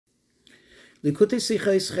Likutei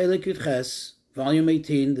Sichos Chelik Yud Ches, Volume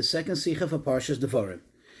 18, the second Sicha for Parshas Devarim.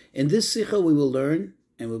 In this Sicha we will learn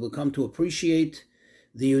and we will come to appreciate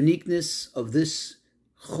the uniqueness of this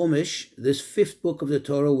Chumash, this fifth book of the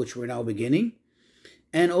Torah, which we're now beginning,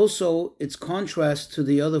 and also its contrast to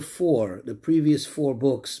the other four, the previous four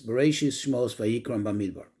books, Bereshis, Shmos, Vayikra, and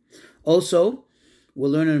Bamidbar. Also,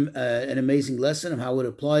 we'll learn an amazing lesson of how it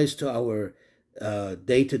applies to our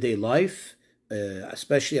day-to-day life,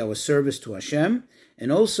 especially our service to Hashem, and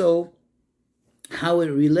also how it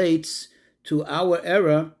relates to our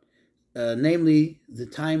era, namely the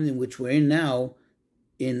time in which we're in now,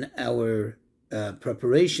 in our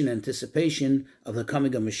preparation, anticipation of the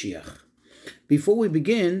coming of Mashiach. Before we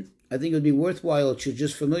begin, I think it would be worthwhile to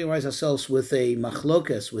just familiarize ourselves with a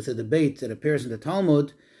machlokas, with a debate that appears in the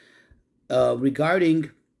Talmud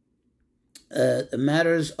regarding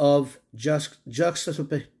matters of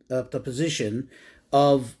juxtaposition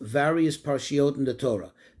of various parshiot in the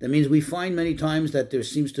Torah. That means we find many times that there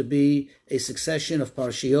seems to be a succession of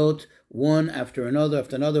parshiot, one after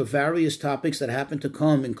another, various topics that happen to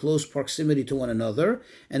come in close proximity to one another,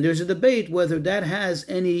 and there's a debate whether that has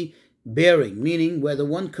any bearing, meaning whether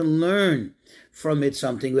one can learn from it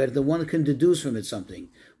something, whether one can deduce from it something.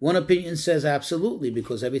 One opinion says absolutely,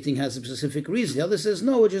 because everything has a specific reason. The other says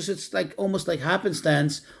no, it's like almost like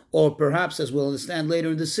happenstance, or perhaps, as we'll understand later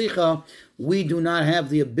in the Sikha, we do not have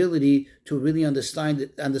the ability to really understand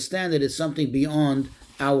that it's something beyond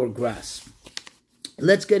our grasp.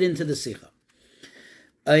 Let's get into the Sikha.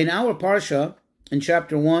 In our Parsha, in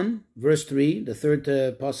chapter 1, verse 3, the third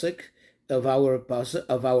pasuk of our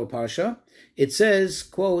Parsha, it says,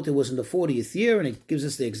 quote, it was in the 40th year, and it gives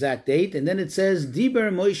us the exact date, and then it says,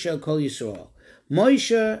 Diber Moshe Kol Yisrael.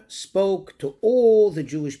 Moshe spoke to all the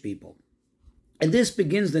Jewish people. And this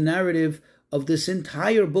begins the narrative of this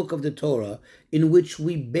entire book of the Torah, in which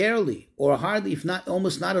we barely, or hardly, if not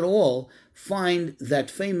almost not at all, find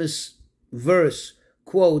that famous verse,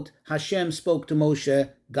 quote, Hashem spoke to Moshe,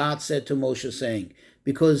 God said to Moshe, saying,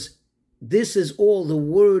 because this is all the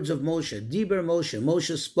words of Moshe. Diber Moshe.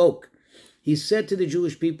 Moshe spoke. He said to the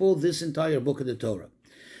Jewish people this entire book of the Torah.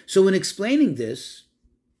 So in explaining this,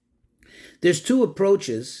 there's two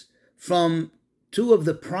approaches from two of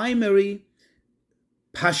the primary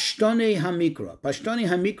Pashtone HaMikra. Pashtone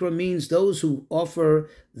HaMikra means those who offer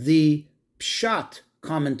the Pshat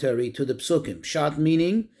commentary to the Psukim. Pshat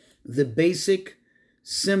meaning the basic,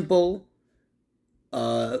 simple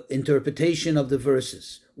interpretation of the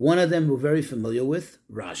verses. One of them we're very familiar with,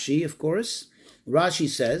 Rashi, of course. Rashi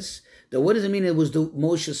says that what does it mean it was the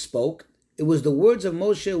Moshe spoke? It was the words of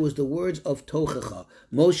Moshe, it was the words of Tochecha.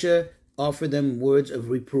 Moshe offered them words of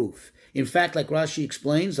reproof. In fact, like Rashi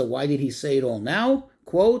explains, that why did he say it all now?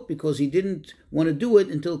 Quote, because he didn't want to do it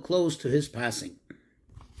until close to his passing.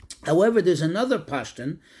 However, there's another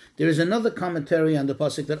Pashtan, there is another commentary on the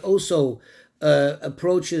pasuk that also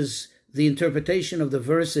approaches the interpretation of the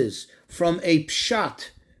verses from a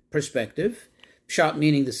Pshat perspective, Pshat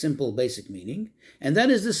meaning the simple basic meaning, and that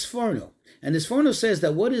is the Sforno. And the Sforno says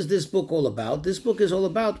that what is this book all about? This book is all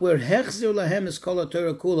about where Hechzir Lahem is Kol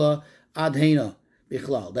HaTorah Kula Ad Heina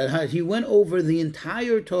Bichlal, that he went over the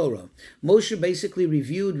entire Torah. Moshe basically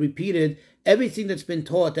repeated everything that's been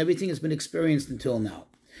taught, everything that's been experienced until now.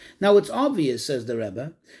 Now it's obvious, says the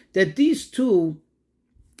Rebbe, that these two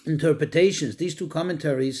interpretations, these two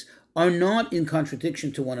commentaries are not in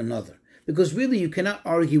contradiction to one another. Because really you cannot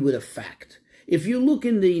argue with a fact. If you look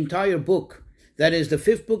in the entire book, that is the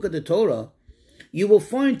fifth book of the Torah, you will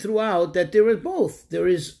find throughout that there are both. There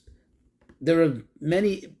are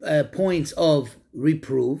many points of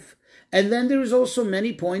reproof, and then there is also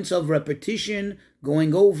many points of repetition,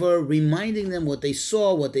 going over, reminding them what they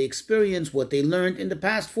saw, what they experienced, what they learned in the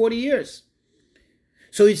past 40 years.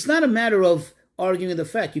 So it's not a matter of arguing with the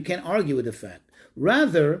fact. You can't argue with the fact.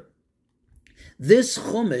 Rather, this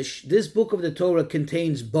Chumash, this book of the Torah,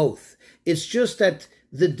 contains both. It's just that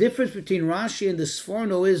the difference between Rashi and the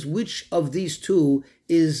Sforno is which of these two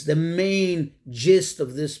is the main gist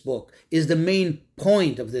of this book, is the main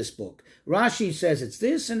point of this book. Rashi says it's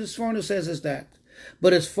this, and the Sforno says it's that.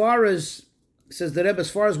 But as far as, says the Rebbe,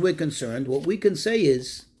 as far as we're concerned, what we can say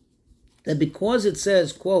is that because it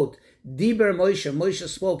says, quote, Diber Moshe, Moshe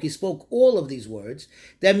spoke, he spoke all of these words,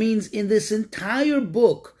 that means in this entire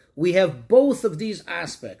book, we have both of these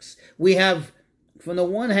aspects. We have, from the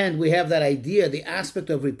one hand, we have that idea, the aspect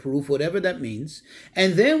of reproof, whatever that means.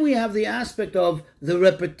 And then we have the aspect of the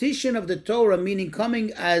repetition of the Torah, meaning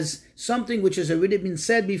coming as something which has already been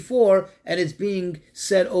said before, and it's being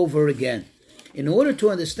said over again. In order to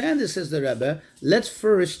understand this, says the Rebbe, let's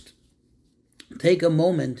first take a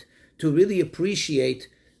moment to really appreciate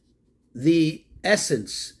the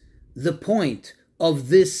essence, the point of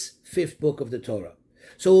this fifth book of the Torah.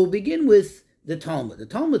 So we'll begin with the Talmud. The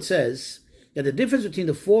Talmud says that the difference between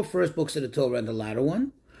the four first books of the Torah and the latter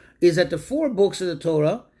one is that the four books of the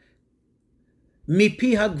Torah,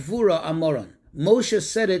 Mipi Hagvura Amoran, Moshe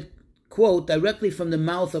said it, quote, directly from the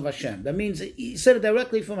mouth of Hashem. That means he said it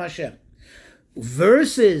directly from Hashem.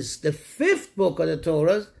 Versus the fifth book of the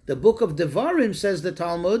Torah, the book of Devarim, says the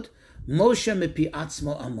Talmud, Moshe Mipi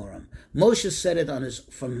Atzmo Amoram. Moshe said it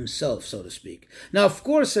from himself, so to speak. Now, of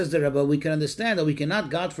course, says the Rebbe, we can understand that we cannot,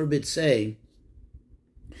 God forbid, say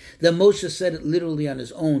that Moshe said it literally on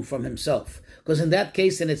his own from himself. Because in that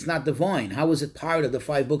case, then it's not divine. How is it part of the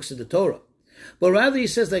five books of the Torah? But rather he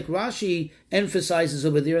says, like Rashi emphasizes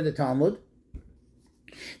over there in the Talmud,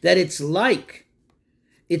 that it's like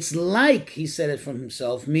he said it from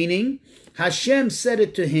himself, meaning Hashem said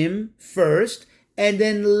it to him first, and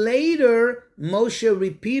then later Moshe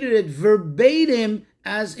repeated it verbatim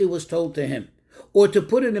as it was told to him. Or to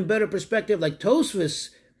put it in better perspective, like Tosfos,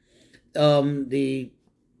 the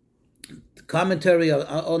commentary,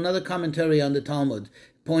 another commentary on the Talmud,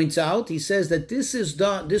 points out, he says that this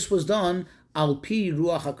was done al pi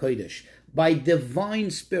ruach hakodesh, by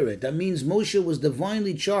divine spirit. That means Moshe was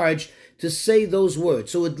divinely charged to say those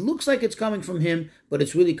words. So it looks like it's coming from him, but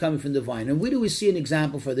it's really coming from divine. And where do we see an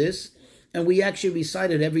example for this? And we actually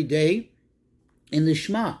recite it every day in the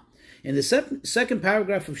Shema. In the second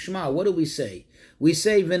paragraph of Shema, what do we say? We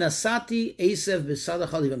say, V'nasati esev b'sadach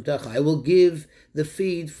alivamtecha. I will give the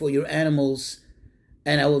feed for your animals,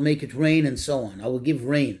 and I will make it rain, and so on. I will give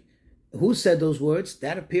rain. Who said those words?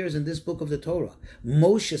 That appears in this book of the Torah.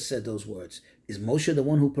 Moshe said those words. Is Moshe the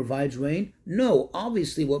one who provides rain? No.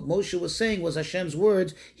 Obviously, what Moshe was saying was Hashem's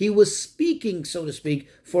words. He was speaking, so to speak,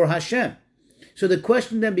 for Hashem. So the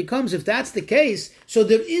question then becomes, if that's the case, so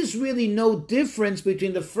there is really no difference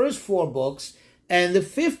between the first four books and the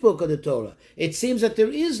fifth book of the Torah. It seems that there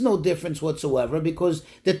is no difference whatsoever, because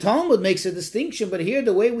the Talmud makes a distinction, but here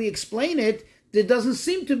the way we explain it, there doesn't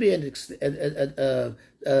seem to be a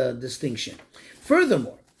distinction.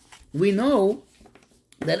 Furthermore, we know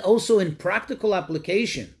that also in practical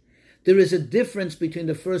application, there is a difference between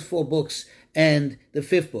the first four books and the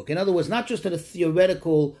fifth book. In other words, not just in a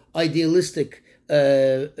theoretical, idealistic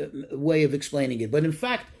way of explaining it, but in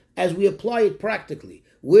fact, as we apply it practically.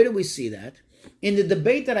 Where do we see that? In the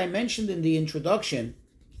debate that I mentioned in the introduction,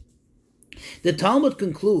 the Talmud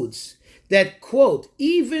concludes that, quote,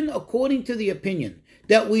 even according to the opinion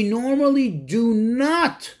that we normally do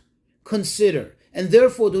not consider and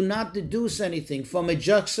therefore do not deduce anything from a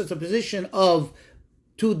juxtaposition of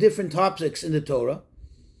two different topics in the Torah.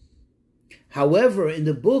 However, in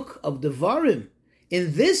the book of Devarim,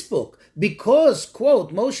 in this book, because,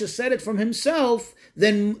 quote, Moshe said it from himself,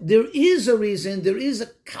 then there is a reason, there is a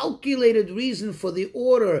calculated reason for the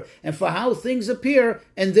order and for how things appear,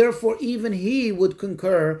 and therefore even he would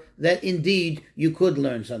concur that indeed you could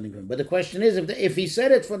learn something from it. But the question is, if he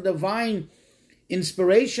said it from divine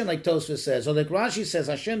inspiration, like Tosfos says, or like Rashi says,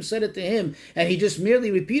 Hashem said it to him, and he just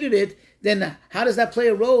merely repeated it, then how does that play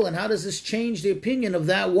a role, and how does this change the opinion of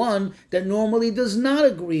that one that normally does not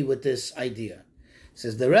agree with this idea?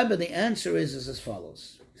 Says the Rebbe, the answer is as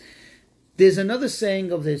follows. There's another saying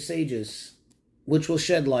of the sages which will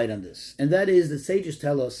shed light on this, and that is the sages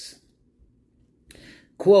tell us,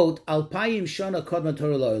 quote, Alpayim shana kodma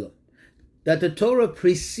Torah la'olam, that the Torah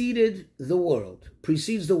precedes the world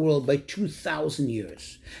by 2,000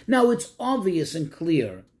 years. Now it's obvious and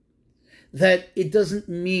clear that it doesn't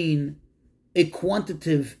mean a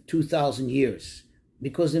quantitative 2,000 years,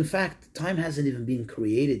 because in fact time hasn't even been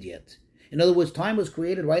created yet. In other words, time was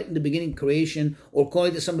created right in the beginning of creation, or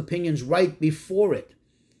according to some opinions, right before it.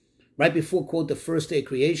 Right before, quote, the first day of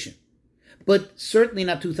creation. But certainly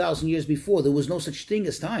not 2,000 years before. There was no such thing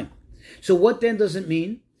as time. So what then does it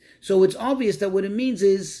mean? So it's obvious that what it means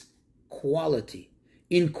is quality.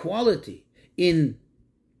 In quality, in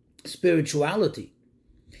spirituality,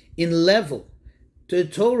 in level. The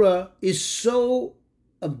Torah is so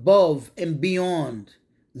above and beyond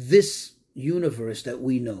this universe that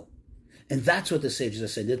we know. And that's what the sages are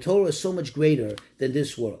saying. The Torah is so much greater than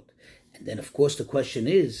this world. And then, of course, the question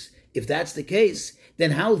is, if that's the case,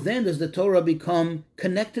 then how then does the Torah become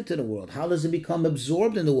connected to the world? How does it become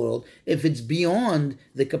absorbed in the world if it's beyond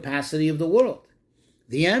the capacity of the world?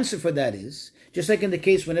 The answer for that is, just like in the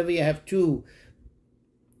case whenever you have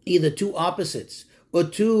either two opposites or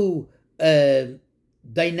two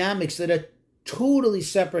dynamics that are totally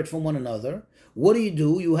separate from one another, what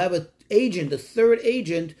do? You have a third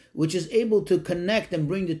agent, which is able to connect and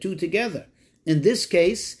bring the two together. In this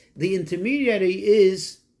case, the intermediary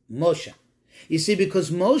is Moshe. You see,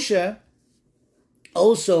 because Moshe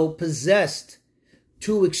also possessed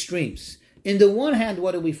two extremes. In the one hand,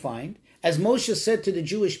 what do we find? As Moshe said to the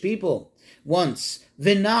Jewish people once,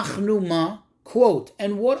 V'nachnu ma, quote,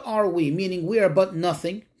 and what are we? Meaning we are but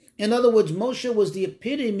nothing. In other words, Moshe was the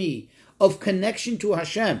epitome of connection to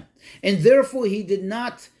Hashem. And therefore he did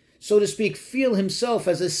not, so to speak, feel himself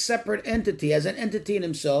as a separate entity, as an entity in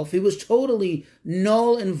himself. He was totally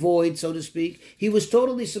null and void, so to speak. He was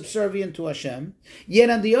totally subservient to Hashem.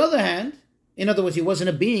 Yet on the other hand, in other words, he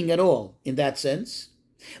wasn't a being at all in that sense.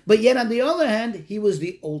 But yet on the other hand, he was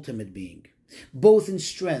the ultimate being, both in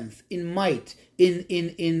strength, in might, in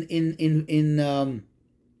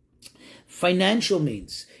financial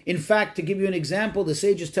means. In fact, to give you an example, the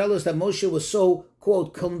sages tell us that Moshe was so,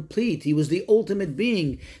 quote, complete. He was the ultimate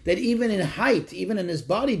being that even in height, even in his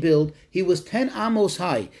body build, he was 10 amos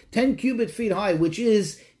high, 10 cubit feet high, which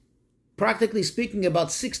is, practically speaking,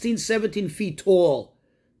 about 16, 17 feet tall.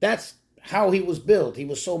 That's how he was built. He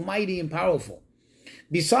was so mighty and powerful,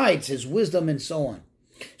 besides his wisdom and so on.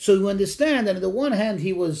 So you understand that on the one hand,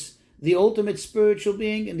 he was the ultimate spiritual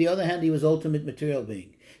being, and the other hand, he was ultimate material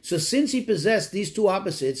being. So since he possessed these two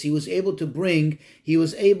opposites, he was able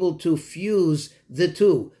to fuse the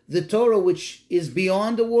two. The Torah, which is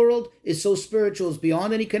beyond the world, is so spiritual, is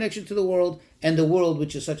beyond any connection to the world, and the world,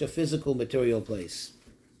 which is such a physical, material place.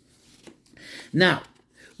 Now,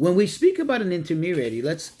 when we speak about an intermediary,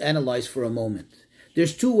 let's analyze for a moment.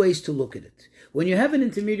 There's two ways to look at it. When you have an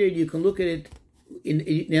intermediary, you can look at it,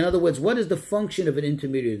 in other words, what is the function of an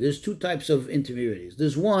intermediary? There's two types of intermediaries.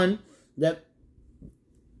 There's one that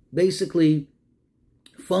basically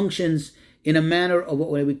functions in a manner of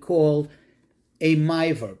what we call a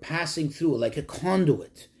maiver, passing through, like a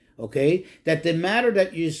conduit, okay? That the matter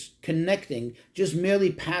that is connecting just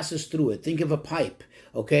merely passes through it. Think of a pipe,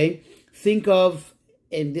 okay? Think of,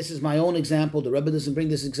 and this is my own example, the Rebbe doesn't bring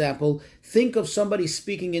this example, think of somebody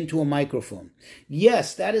speaking into a microphone.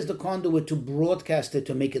 Yes, that is the conduit to broadcast it,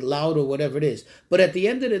 to make it loud or whatever it is. But at the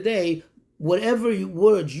end of the day, whatever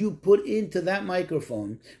words you put into that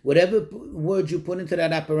microphone, whatever words you put into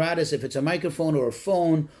that apparatus, if it's a microphone or a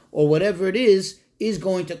phone or whatever it is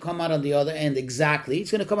going to come out on the other end exactly. It's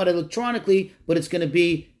going to come out electronically, but it's going to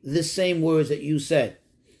be the same words that you said.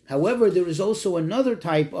 However, there is also another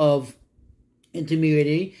type of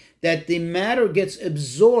intermediary that the matter gets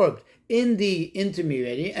absorbed in the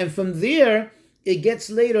intermediary, and from there it gets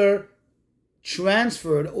later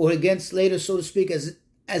transferred, or it gets later, so to speak, as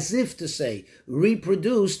if to say,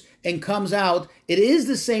 reproduced and comes out. It is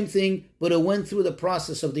the same thing, but it went through the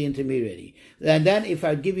process of the intermediary. And then, if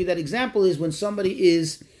I give you that example, is when somebody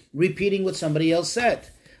is repeating what somebody else said.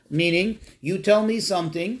 Meaning, you tell me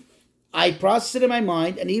something, I process it in my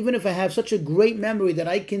mind, and even if I have such a great memory that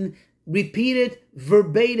I can repeat it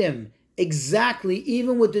verbatim, exactly,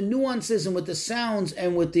 even with the nuances and with the sounds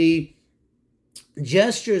and with the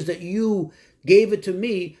gestures that you gave it to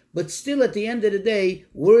me, but still at the end of the day,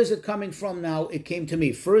 where is it coming from now? It came to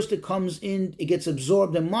me. First it comes in, it gets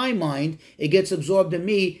absorbed in my mind, it gets absorbed in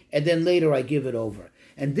me, and then later I give it over.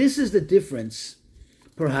 And this is the difference,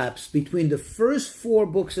 perhaps, between the first 4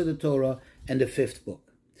 books of the Torah and the 5th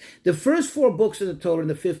book. The first 4 books of the Torah and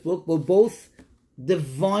the 5th book were both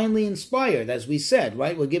divinely inspired, as we said,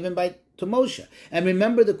 right? Were given to Moshe. And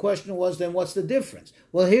remember, the question was, then what's the difference?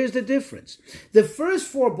 Well, here's the difference. The first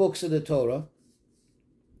 4 books of the Torah,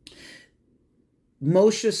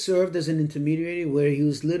 Moshe served as an intermediary, where he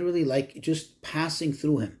was literally like just passing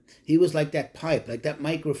through him. He was like that pipe, like that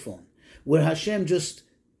microphone, where Hashem just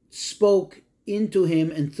spoke into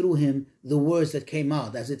him and through him the words that came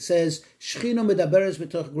out. As it says, Shechina medaberes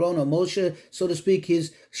b'toch grono. Moshe, so to speak,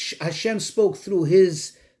 Hashem spoke through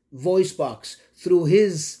his voice box, through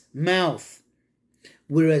his mouth.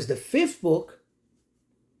 Whereas the fifth book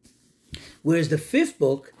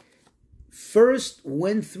first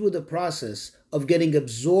went through the process of getting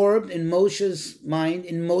absorbed in Moshe's mind,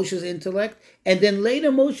 in Moshe's intellect, and then later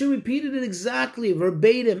Moshe repeated it exactly,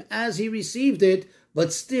 verbatim, as he received it,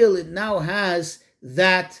 but still it now has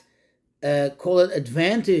that, call it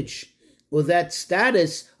advantage, or that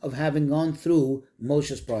status of having gone through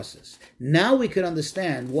Moshe's process. Now we can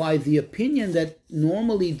understand why the opinion that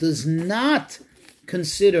normally does not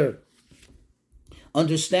consider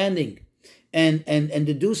understanding and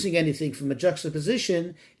deducing anything from a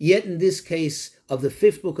juxtaposition, yet in this case of the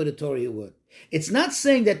 5th book of the Torah, you would. It's not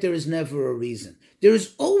saying that there is never a reason. There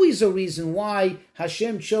is always a reason why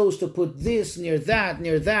Hashem chose to put this near that,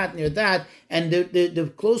 and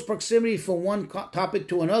the close proximity from one topic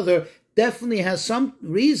to another definitely has some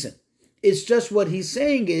reason. It's just what he's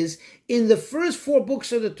saying is, in the first 4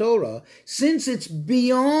 books of the Torah, since it's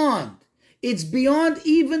beyond It's beyond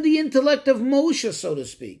even the intellect of Moshe, so to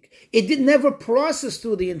speak. It did never process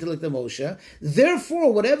through the intellect of Moshe.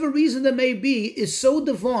 Therefore, whatever reason there may be, is so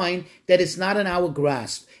divine that it's not in our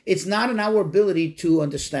grasp. It's not in our ability to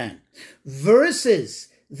understand. Versus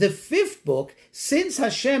the fifth book, since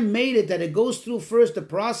Hashem made it that it goes through first the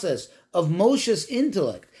process of Moshe's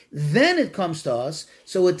intellect, then it comes to us.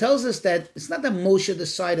 So it tells us that it's not that Moshe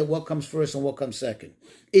decided what comes first and what comes second.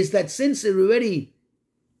 It's that since it already,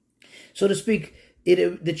 so to speak,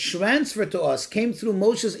 the transfer to us came through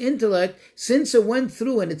Moshe's intellect, since it went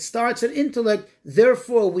through and it starts at intellect,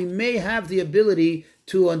 therefore we may have the ability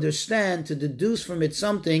to understand, to deduce from it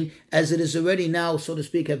something, as it is already now, so to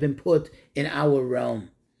speak, have been put in our realm.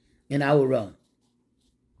 Now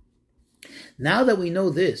that we know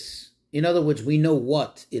this, in other words, we know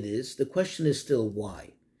what it is, the question is still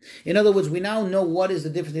why. In other words, we now know what is the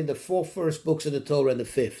difference between the 4 first books of the Torah and the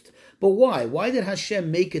 5th. But why? Why did Hashem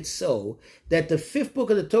make it so that the 5th book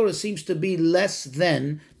of the Torah seems to be less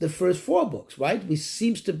than the first 4 books, right? We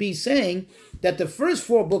seems to be saying that the first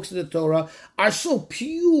 4 books of the Torah are so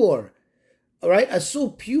pure, all right, are so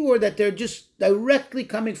pure that they're just directly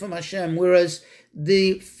coming from Hashem, whereas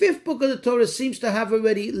the 5th book of the Torah seems to have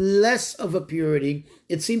already less of a purity.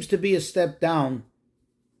 It seems to be a step down,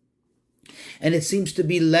 and it seems to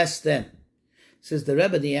be less than. Says the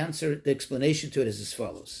Rebbe, the explanation to it is as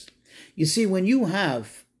follows. You see, when you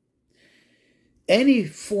have any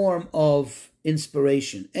form of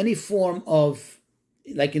inspiration, any form of,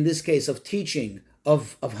 like in this case, of teaching,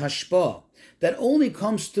 of hashpah, that only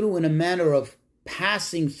comes through in a manner of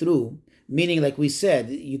passing through, meaning, like we said,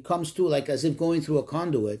 it comes through like as if going through a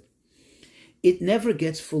conduit, it never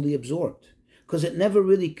gets fully absorbed, because it never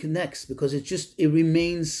really connects, because it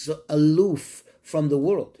remains aloof from the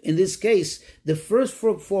world. In this case, the first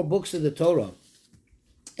 4 books of the Torah,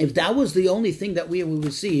 if that was the only thing that we would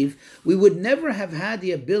receive, we would never have had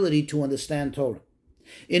the ability to understand Torah.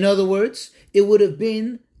 In other words, it would have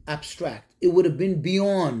been abstract. It would have been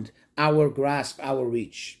beyond our grasp, our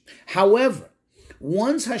reach. However,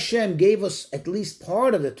 once Hashem gave us at least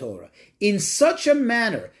part of the Torah in such a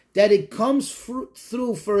manner that it comes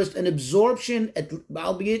through first an absorption,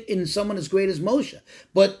 albeit in someone as great as Moshe,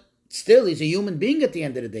 but still he's a human being at the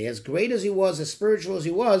end of the day. As great as he was, as spiritual as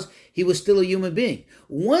he was still a human being.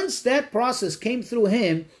 Once that process came through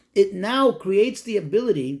him, it now creates the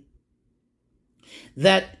ability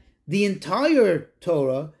that the entire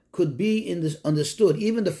Torah could be understood,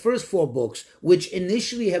 even the first 4 books, which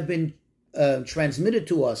initially have been transmitted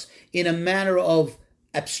to us in a manner of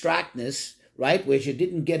abstractness, right, which it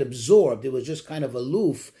didn't get absorbed. It was just kind of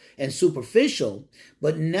aloof and superficial.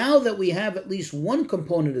 But now that we have at least one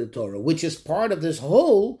component of the Torah, which is part of this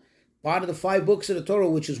whole, part of the 5 books of the Torah,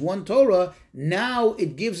 which is one Torah, now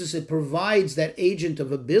it provides that agent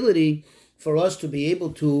of ability for us to be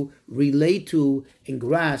able to relate to and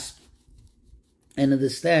grasp and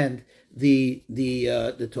understand the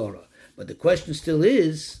Torah. But the question still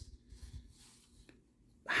is,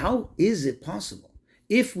 how is it possible?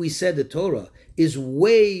 If we said the Torah is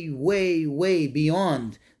way, way, way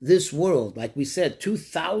beyond this world, like we said,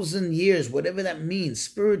 2,000 years, whatever that means,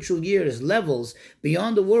 spiritual years, levels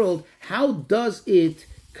beyond the world, how does it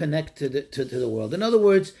connect to the world? In other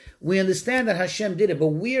words, we understand that Hashem did it,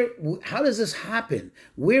 but how does this happen?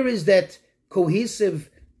 Where is that cohesive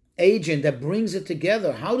agent that brings it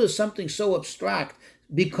together? How does something so abstract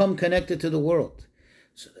become connected to the world?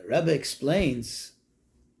 So the Rebbe explains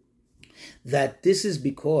that this is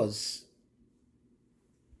because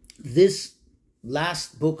this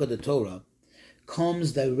last book of the Torah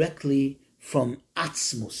comes directly from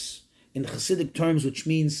Atzmus, in Hasidic terms, which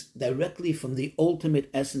means directly from the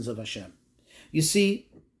ultimate essence of Hashem. You see,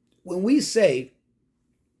 when we say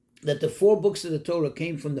that the 4 books of the Torah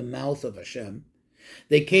came from the mouth of Hashem,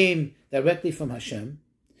 they came directly from Hashem,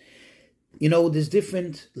 there's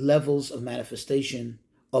different levels of manifestation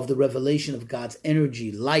of the revelation of God's energy,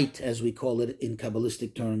 light, as we call it in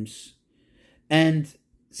Kabbalistic terms. And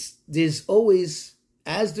there's always,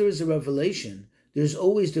 as there is a revelation, there's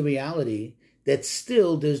always the reality that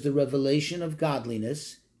still there's the revelation of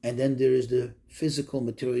godliness, and then there is the physical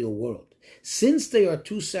material world. Since they are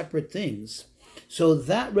 2 separate things, so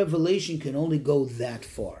that revelation can only go that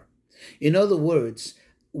far. In other words,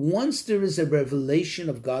 once there is a revelation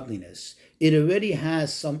of godliness, it already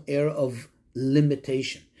has some air of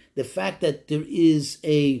limitation. The fact that there is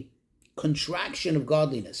a contraction of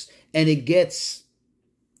godliness and it gets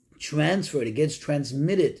transferred, it gets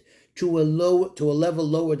transmitted to a level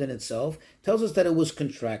lower than itself, tells us that it was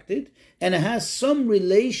contracted and it has some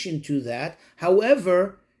relation to that.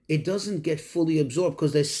 However, it doesn't get fully absorbed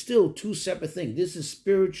because there's still 2 separate things. This is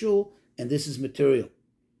spiritual and this is material.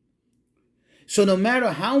 So no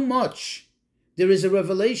matter how much there is a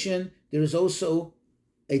revelation, there is also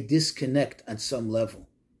a disconnect at some level.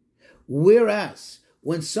 Whereas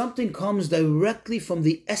when something comes directly from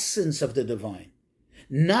the essence of the divine,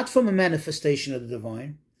 not from a manifestation of the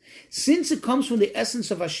divine, since it comes from the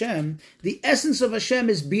essence of Hashem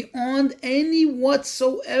is beyond any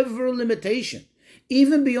whatsoever limitation,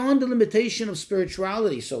 even beyond the limitation of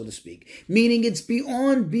spirituality, so to speak. Meaning it's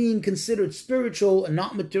beyond being considered spiritual and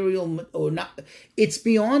not material, or not. It's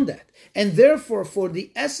beyond that. And therefore, for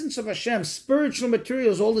the essence of Hashem, spiritual and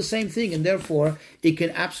material is all the same thing, and therefore it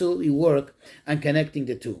can absolutely work on connecting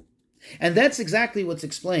the two. And that's exactly what's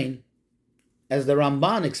explained, as the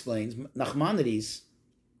Ramban explains, Nachmanides,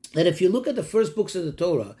 that if you look at the first books of the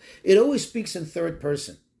Torah, it always speaks in third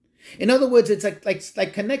person. In other words, it's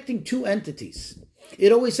like connecting two entities.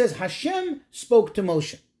 It always says Hashem spoke to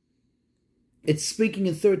Moshe. It's speaking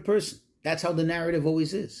in third person. That's how the narrative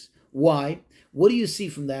always is. Why? What do you see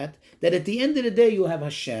from that? That at the end of the day, you have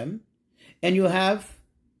Hashem and you have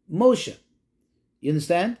Moshe. You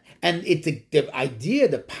understand? And the idea,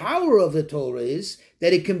 the power of the Torah is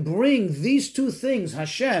that it can bring these two things,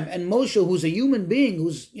 Hashem and Moshe, who's a human being,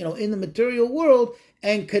 who's in the material world,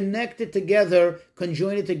 and connect it together,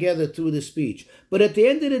 conjoin it together through the speech. But at the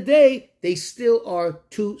end of the day, they still are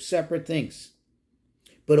two separate things.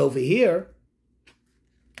 But over here,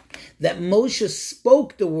 that Moshe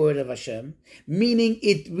spoke the word of Hashem, meaning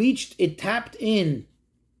it tapped in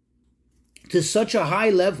to such a high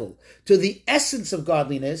level, to the essence of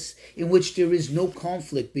godliness, in which there is no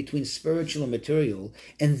conflict between spiritual and material,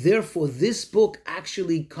 and therefore this book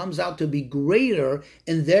actually comes out to be greater,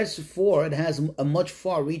 and therefore it has a much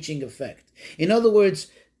far-reaching effect. In other words,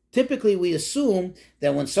 typically we assume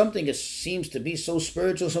that when something seems to be so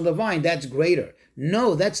spiritual, so divine, that's greater.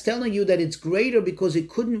 No, that's telling you that it's greater because it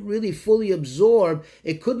couldn't really fully absorb,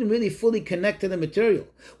 it couldn't really fully connect to the material.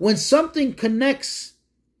 When something connects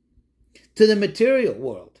to the material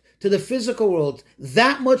world, to the physical world,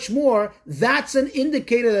 that much more, that's an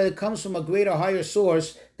indicator that it comes from a greater, higher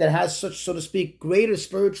source that has such, so to speak, greater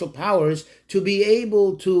spiritual powers to be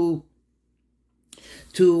able to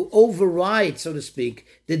override, so to speak,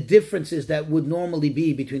 the differences that would normally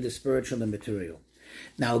be between the spiritual and the material.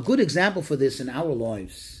 Now, a good example for this in our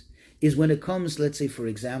lives is when it comes, let's say, for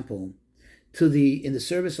example, in the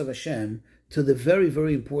service of Hashem, to the very,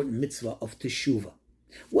 very important mitzvah of teshuvah.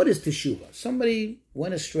 What is teshuvah? Somebody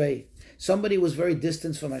went astray. Somebody was very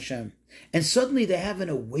distant from Hashem. And suddenly they have an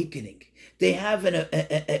awakening. They have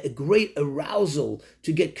a great arousal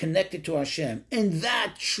to get connected to Hashem. And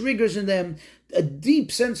that triggers in them a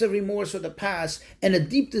deep sense of remorse for the past and a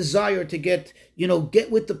deep desire to get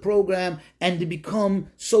with the program and to become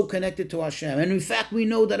so connected to Hashem. And in fact, we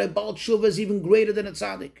know that a Baal Tshuva is even greater than a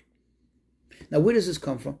tzaddik. Now, where does this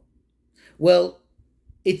come from? Well,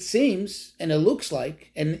 it seems, and it looks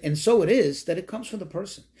like, and so it is, that it comes from the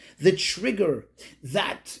person. The trigger,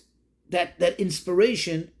 that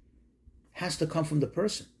inspiration has to come from the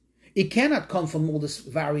person. It cannot come from all these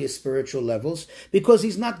various spiritual levels because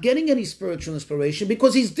he's not getting any spiritual inspiration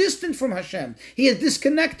because he's distant from Hashem. He is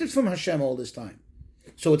disconnected from Hashem all this time.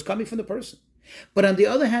 So it's coming from the person. But on the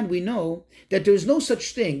other hand, we know that there's no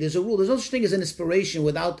such thing, there's a rule, there's no such thing as an inspiration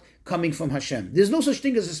without coming from Hashem. There's no such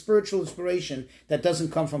thing as a spiritual inspiration that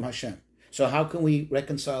doesn't come from Hashem. So how can we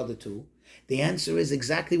reconcile the two? The answer is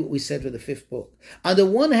exactly what we said for the fifth book. On the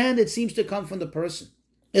one hand, it seems to come from the person.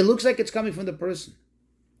 It looks like it's coming from the person.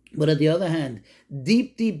 But on the other hand,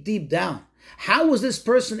 deep, deep, deep down, how was this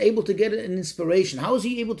person able to get an inspiration? How was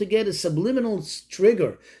he able to get a subliminal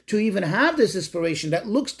trigger to even have this inspiration that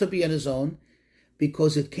looks to be on his own?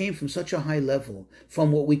 Because it came from such a high level,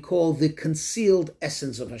 from what we call the concealed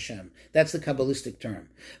essence of Hashem. That's the Kabbalistic term.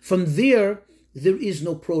 From there is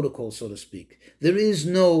no protocol, so to speak. There is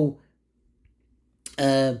no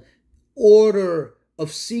order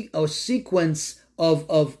of sequence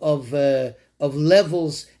of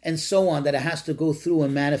levels and so on that it has to go through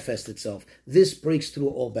and manifest itself. This breaks through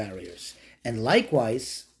all barriers. And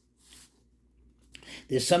likewise,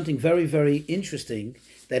 there's something very, very interesting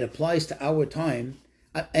that applies to our time.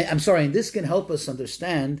 And this can help us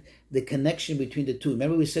understand the connection between the two.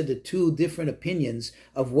 Remember we said the two different opinions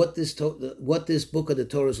of what this book of the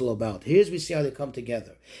Torah is all about. Here's we see how they come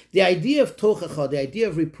together. The idea of tochacha, the idea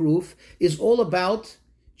of reproof, is all about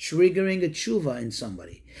triggering a tshuva in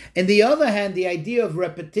somebody. And the other hand, the idea of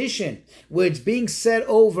repetition, where it's being said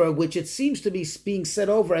over, which it seems to be being said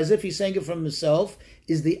over as if he's saying it from himself,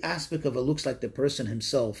 is the aspect of it looks like the person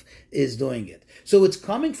himself is doing it. So it's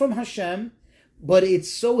coming from Hashem, but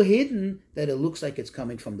it's so hidden that it looks like it's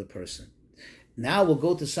coming from the person. Now we'll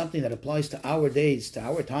go to something that applies to our days, to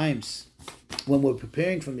our times, when we're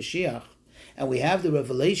preparing for Mashiach, and we have the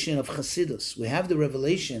revelation of Chassidus. We have the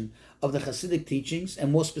revelation of the Chassidic teachings,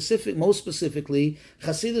 and most specifically,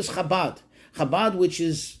 Chassidus Chabad. Chabad, which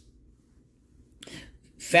is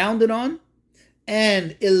founded on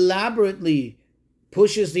and elaborately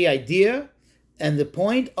pushes the idea and the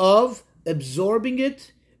point of absorbing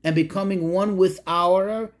it and becoming one with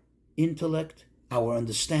our intellect, our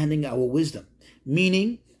understanding, our wisdom.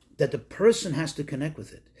 Meaning that the person has to connect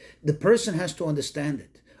with it. The person has to understand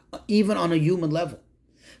it, even on a human level.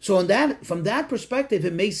 So from that perspective,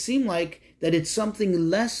 it may seem like that it's something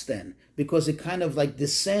less than, because it kind of like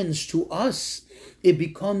descends to us. It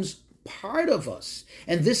becomes part of us.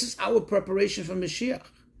 And this is our preparation for Mashiach.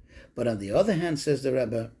 But on the other hand, says the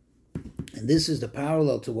Rebbe, and this is the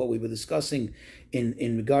parallel to what we were discussing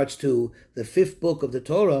in regards to the 5th book of the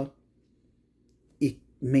Torah, it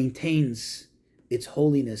maintains its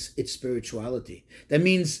holiness, its spirituality. That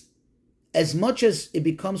means as much as it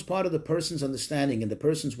becomes part of the person's understanding and the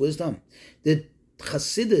person's wisdom, the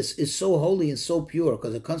Chassidus is so holy and so pure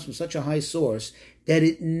because it comes from such a high source that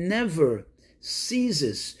it never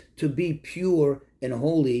ceases to be pure and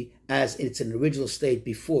holy as it's in original state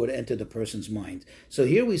before it entered the person's mind. So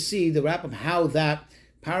here we see the Rambam, how that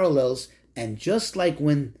parallels, and just like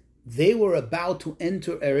when they were about to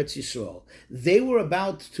enter Eretz Yisrael, they were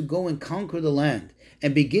about to go and conquer the land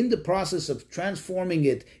and begin the process of transforming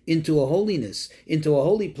it into a holiness, into a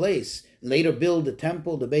holy place, later build the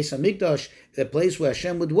temple, the Beis HaMikdash, a place where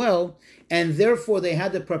Hashem would dwell, and therefore they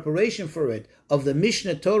had the preparation for it of the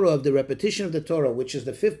Mishnah Torah, of the repetition of the Torah, which is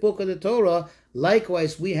the 5th book of the Torah.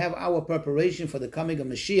 Likewise, we have our preparation for the coming of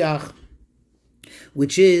Mashiach,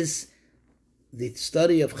 which is the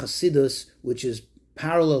study of Chassidus, which is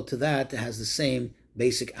parallel to that, it has the same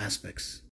basic aspects.